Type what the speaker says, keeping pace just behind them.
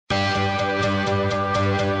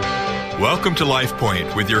Welcome to Life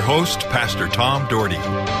Point with your host, Pastor Tom Dougherty.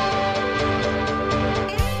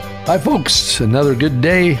 Hi, folks. Another good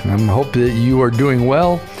day. I hope that you are doing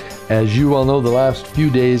well. As you all know, the last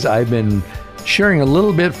few days I've been sharing a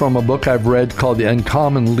little bit from a book I've read called The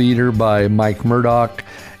Uncommon Leader by Mike Murdock,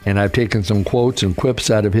 and I've taken some quotes and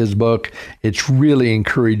quips out of his book. It's really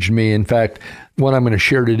encouraged me. In fact, what I'm going to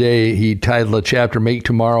share today, he titled a chapter, Make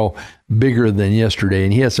Tomorrow Bigger Than Yesterday,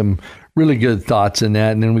 and he has some really good thoughts in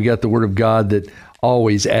that. And then we got the Word of God that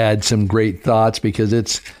always adds some great thoughts because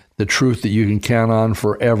it's the truth that you can count on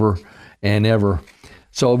forever and ever.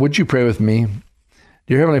 So would you pray with me?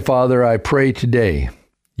 Dear Heavenly Father, I pray today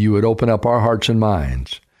you would open up our hearts and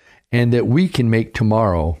minds and that we can make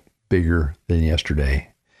tomorrow bigger than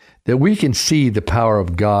yesterday, that we can see the power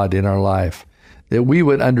of God in our life, that we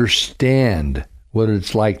would understand what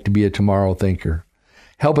it's like to be a tomorrow thinker.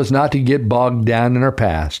 Help us not to get bogged down in our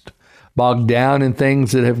past, bogged down in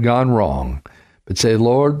things that have gone wrong, but say,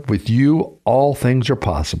 Lord, with you, all things are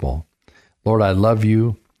possible. Lord, I love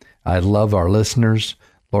you. I love our listeners.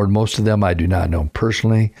 Lord, most of them I do not know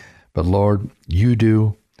personally, but Lord, you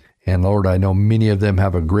do. And Lord, I know many of them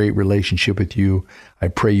have a great relationship with you. I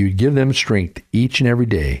pray you give them strength each and every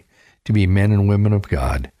day to be men and women of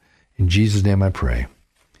God. In Jesus' name I pray.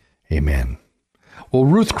 Amen. Well,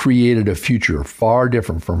 Ruth created a future far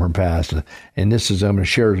different from her past. And this is, I'm going to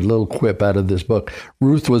share a little quip out of this book.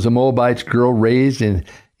 Ruth was a Moabite girl raised in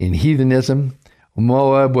heathenism.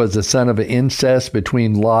 Moab was the son of an incest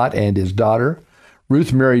between Lot and his daughter.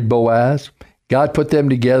 Ruth married Boaz. God put them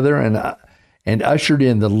together and ushered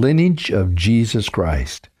in the lineage of Jesus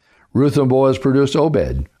Christ. Ruth and Boaz produced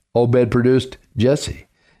Obed. Obed produced Jesse.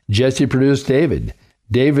 Jesse produced David.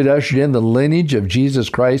 David ushered in the lineage of Jesus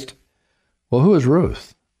Christ. Well, who is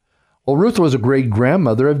Ruth? Well, Ruth was a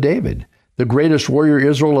great-grandmother of David, the greatest warrior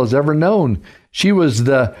Israel has ever known. She was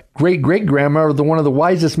the great-great-grandmother of one of the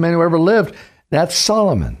wisest men who ever lived. That's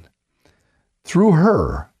Solomon. Through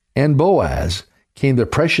her and Boaz came the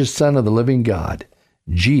precious Son of the living God,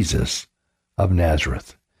 Jesus of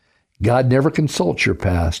Nazareth. God never consults your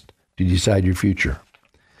past to decide your future.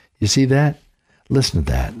 You see that? Listen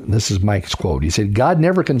to that. This is Mike's quote. He said, God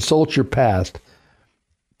never consults your past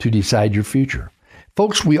to decide your future.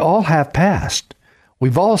 Folks, we all have past.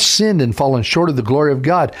 We've all sinned and fallen short of the glory of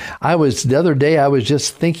God. The other day, I was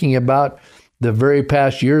just thinking about the very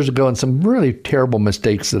past years ago and some really terrible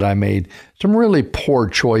mistakes that I made, some really poor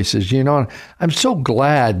choices, and I'm so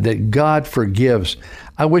glad that God forgives.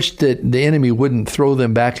 I wish that the enemy wouldn't throw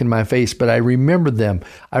them back in my face, but I remember them.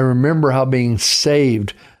 I remember how being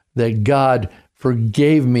saved, that God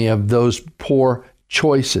forgave me of those poor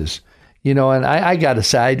choices. And I got to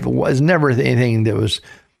say, it was never anything that was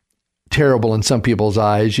terrible in some people's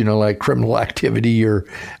eyes, like criminal activity or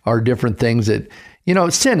different things that,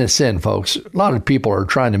 sin is sin, folks. A lot of people are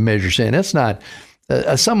trying to measure sin. It's not,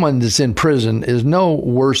 someone that's in prison is no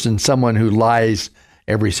worse than someone who lies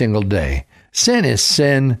every single day. Sin is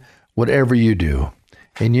sin, whatever you do.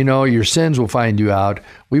 And your sins will find you out.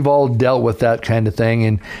 We've all dealt with that kind of thing.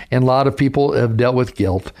 And a lot of people have dealt with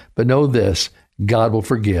guilt. But know this, God will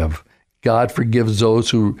forgive. God forgives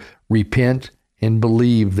those who repent and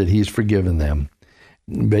believe that he's forgiven them.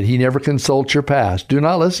 But he never consults your past. Do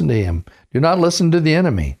not listen to him. Do not listen to the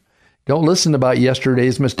enemy. Don't listen about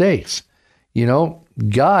yesterday's mistakes.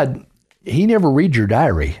 God, he never reads your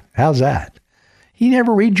diary. How's that? He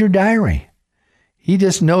never reads your diary. He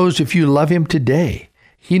just knows if you love him today.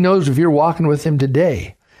 He knows if you're walking with him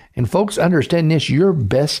today. And folks, understand this, your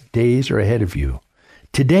best days are ahead of you.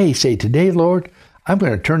 Today, say, today, Lord, I'm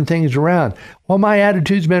going to turn things around. Well, my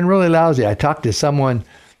attitude's been really lousy. I talked to someone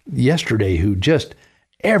yesterday who just,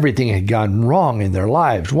 everything had gone wrong in their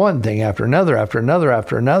lives. One thing after another, after another,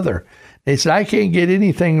 after another. They said, I can't get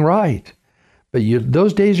anything right. But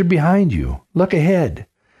those days are behind you. Look ahead.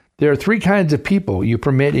 There are three kinds of people you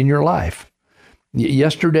permit in your life.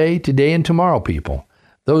 Yesterday, today, and tomorrow people.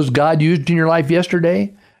 Those God used in your life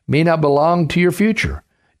yesterday may not belong to your future.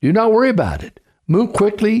 Do not worry about it. Move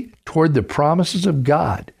quickly toward the promises of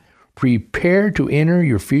God. Prepare to enter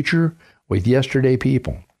your future with yesterday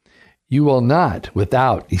people. You will not,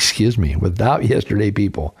 without yesterday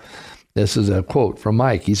people. This is a quote from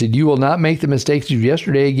Mike. He said, you will not make the mistakes of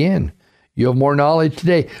yesterday again. You have more knowledge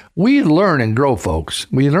today. We learn and grow,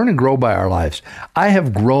 folks. We learn and grow by our lives. I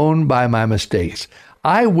have grown by my mistakes.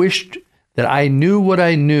 I wished that I knew what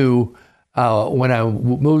I knew when I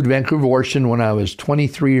moved to Vancouver, Washington, when I was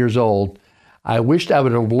 23 years old. I wished I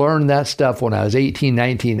would have learned that stuff when I was 18,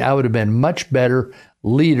 19. I would have been much better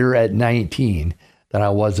leader at 19 than I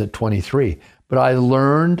was at 23. But I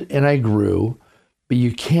learned and I grew. But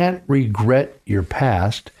you can't regret your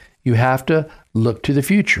past. You have to look to the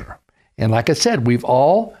future. And like I said, we've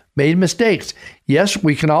all made mistakes. Yes,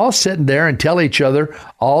 we can all sit there and tell each other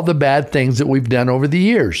all the bad things that we've done over the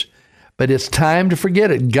years. But it's time to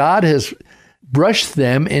forget it. God has brushed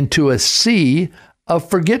them into a sea of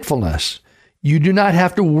forgetfulness. You do not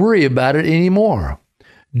have to worry about it anymore.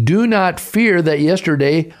 Do not fear that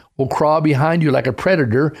yesterday will crawl behind you like a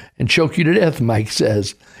predator and choke you to death, Mike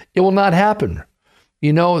says. It will not happen.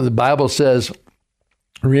 You know, the Bible says,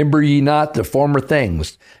 remember ye not the former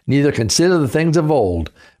things, neither consider the things of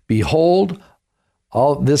old. Behold,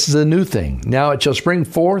 all this is a new thing. Now it shall spring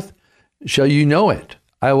forth, shall you know it.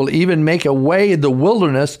 I will even make a way in the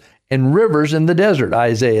wilderness and rivers in the desert,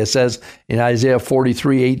 Isaiah says in Isaiah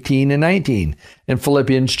 43:18 and 19. In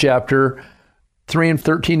Philippians chapter 3 and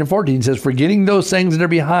 13 and 14 says, forgetting those things that are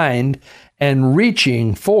behind and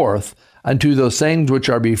reaching forth unto those things which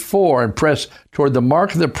are before, and press toward the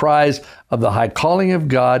mark of the prize of the high calling of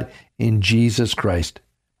God in Jesus Christ.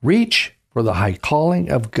 Reach for the high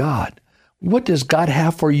calling of God. What does God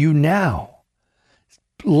have for you now?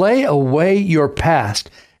 Lay away your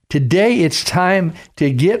past. Today it's time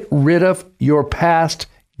to get rid of your past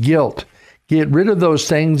guilt. Get rid of those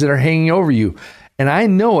things that are hanging over you. And I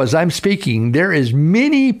know as I'm speaking, there is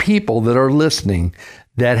many people that are listening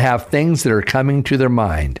that have things that are coming to their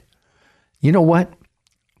mind. You know what?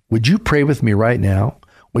 Would you pray with me right now?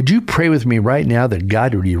 Would you pray with me right now that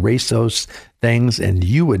God would erase those things and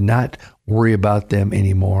you would not worry about them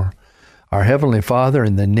anymore? Our Heavenly Father,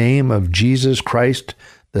 in the name of Jesus Christ,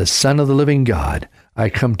 the Son of the living God, I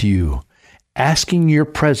come to you, asking your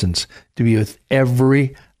presence to be with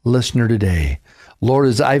every listener today. Lord,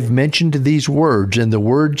 as I've mentioned these words and the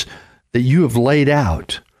words that you have laid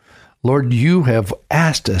out, Lord, you have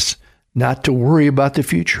asked us not to worry about the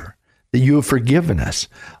future, that you have forgiven us.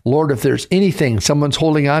 Lord, if there's anything someone's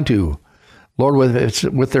holding on to, Lord, whether it's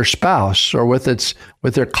with their spouse or with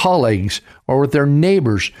their colleagues or with their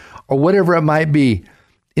neighbors or whatever it might be,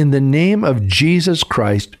 in the name of Jesus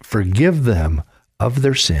Christ, forgive them of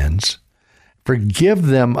their sins. Forgive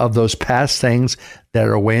them of those past things that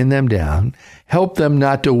are weighing them down. Help them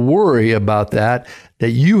not to worry about that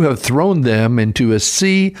you have thrown them into a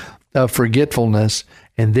sea of forgetfulness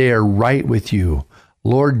and they are right with you.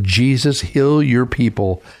 Lord Jesus, heal your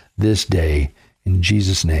people this day in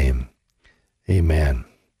Jesus' name. Amen.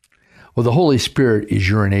 Well, the Holy Spirit is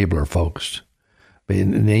your enabler, folks.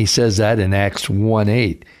 And he says that in Acts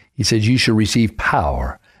 1:8. He says, you shall receive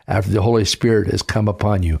power after the Holy Spirit has come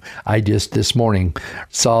upon you. I just this morning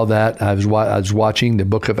saw that. I was watching the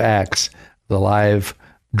book of Acts, the live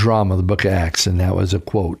drama of the book of Acts, and that was a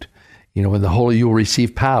quote. You know, you will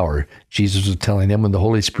receive power. Jesus was telling them when the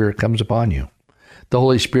Holy Spirit comes upon you. The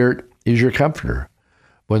Holy Spirit is your comforter.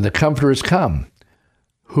 When the comforter has come,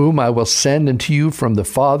 whom I will send unto you from the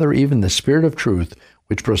Father, even the Spirit of truth,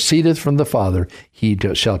 which proceedeth from the Father, he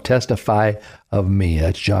shall testify of me.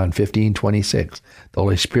 That's John 15:26. The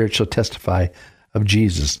Holy Spirit shall testify of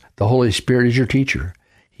Jesus. The Holy Spirit is your teacher.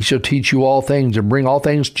 He shall teach you all things and bring all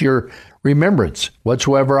things to your remembrance,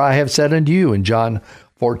 whatsoever I have said unto you in John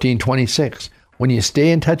 14:26. When you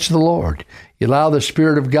stay in touch with the Lord, you allow the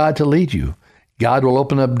Spirit of God to lead you. God will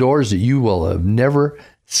open up doors that you will have never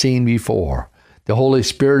seen before. The Holy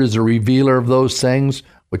Spirit is a revealer of those things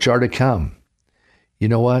which are to come. You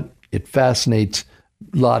know what? It fascinates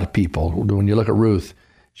a lot of people when you look at Ruth.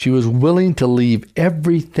 She was willing to leave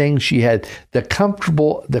everything she had, the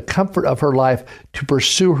comfort of her life, to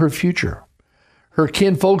pursue her future. Her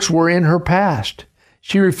kinfolks were in her past.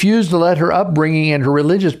 She refused to let her upbringing and her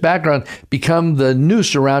religious background become the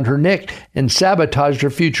noose around her neck and sabotage her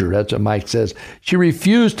future. That's what Mike says. She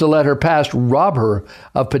refused to let her past rob her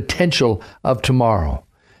of potential of tomorrow.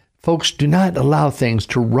 Folks, do not allow things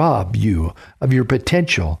to rob you of your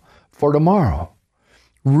potential for tomorrow.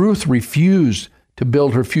 Ruth refused to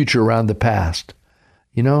build her future around the past.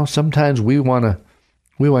 You know, sometimes we want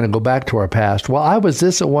to go back to our past. Well, I was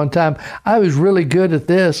this at one time. I was really good at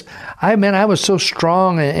this. I was so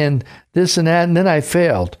strong and this and that, and then I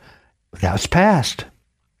failed. That's past.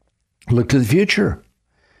 Look to the future.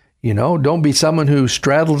 You know, don't be someone who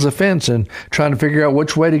straddles a fence and trying to figure out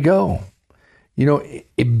which way to go. You know,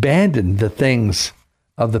 abandon the things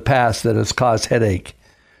of the past that has caused headache.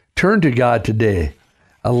 Turn to God today.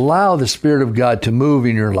 Allow the Spirit of God to move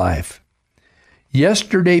in your life.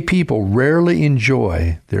 Yesterday people rarely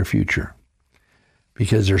enjoy their future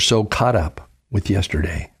because they're so caught up with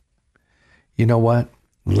yesterday. You know what?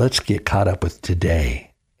 Let's get caught up with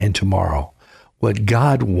today and tomorrow, what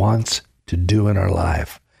God wants to do in our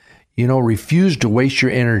life. You know, refuse to waste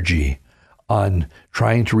your energy on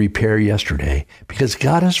trying to repair yesterday because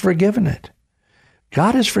God has forgiven it.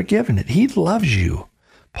 God has forgiven it. He loves you.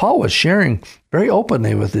 Paul was sharing very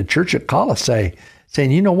openly with the church at Colossae,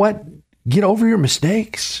 saying, you know what? Get over your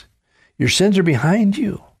mistakes. Your sins are behind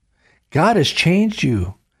you. God has changed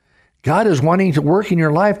you. God is wanting to work in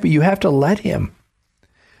your life, but you have to let him.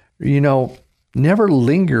 Never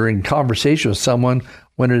linger in conversation with someone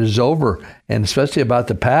when it is over, and especially about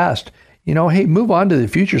the past. Hey, move on to the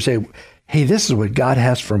future. Say, hey, this is what God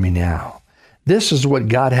has for me now. This is what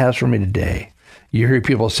God has for me today. You hear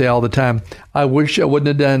people say all the time, I wish I wouldn't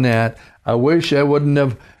have done that. I wish I wouldn't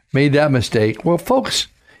have made that mistake. Well, folks,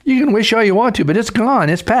 you can wish all you want to, but it's gone.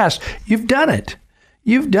 It's past. You've done it.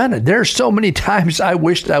 You've done it. There are so many times I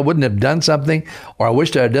wished I wouldn't have done something, or I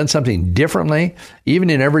wished I had done something differently, even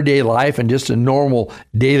in everyday life and just a normal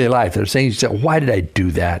daily life. There's things you say, why did I do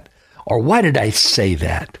that? Or why did I say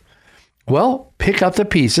that? Well, pick up the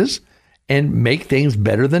pieces and make things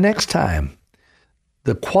better the next time.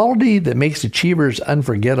 The quality that makes achievers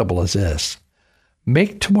unforgettable is this: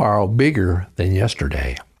 make tomorrow bigger than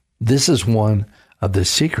yesterday. This is one of the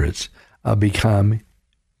secrets of becoming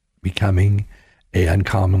an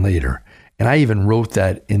uncommon leader. And I even wrote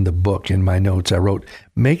that in the book, in my notes. I wrote,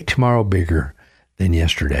 make tomorrow bigger than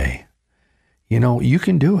yesterday. You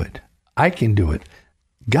can do it. I can do it.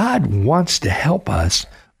 God wants to help us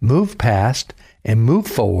move past and move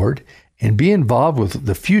forward and be involved with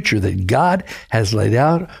the future that God has laid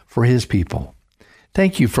out for his people.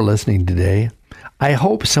 Thank you for listening today. I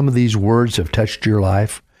hope some of these words have touched your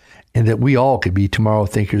life and that we all could be tomorrow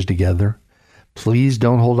thinkers together. Please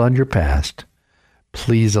don't hold on to your past.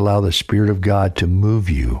 Please allow the Spirit of God to move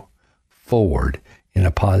you forward in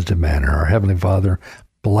a positive manner. Our Heavenly Father,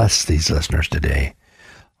 bless these listeners today.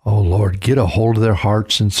 Oh, Lord, get a hold of their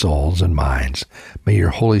hearts and souls and minds. May your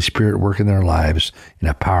Holy Spirit work in their lives in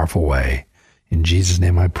a powerful way. In Jesus'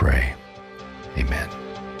 name I pray. Amen.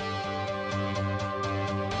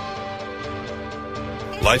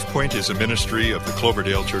 LifePoint is a ministry of the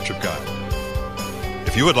Cloverdale Church of God.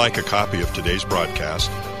 If you would like a copy of today's broadcast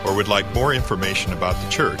or would like more information about the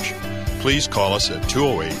church, please call us at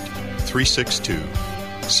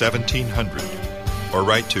 208-362-1700 or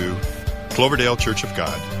write to Cloverdale Church of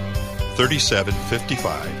God,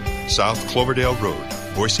 3755 South Cloverdale Road,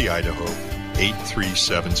 Boise, Idaho,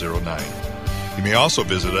 83709. You may also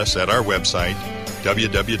visit us at our website,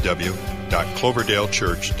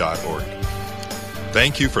 www.cloverdalechurch.org.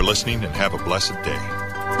 Thank you for listening and have a blessed day.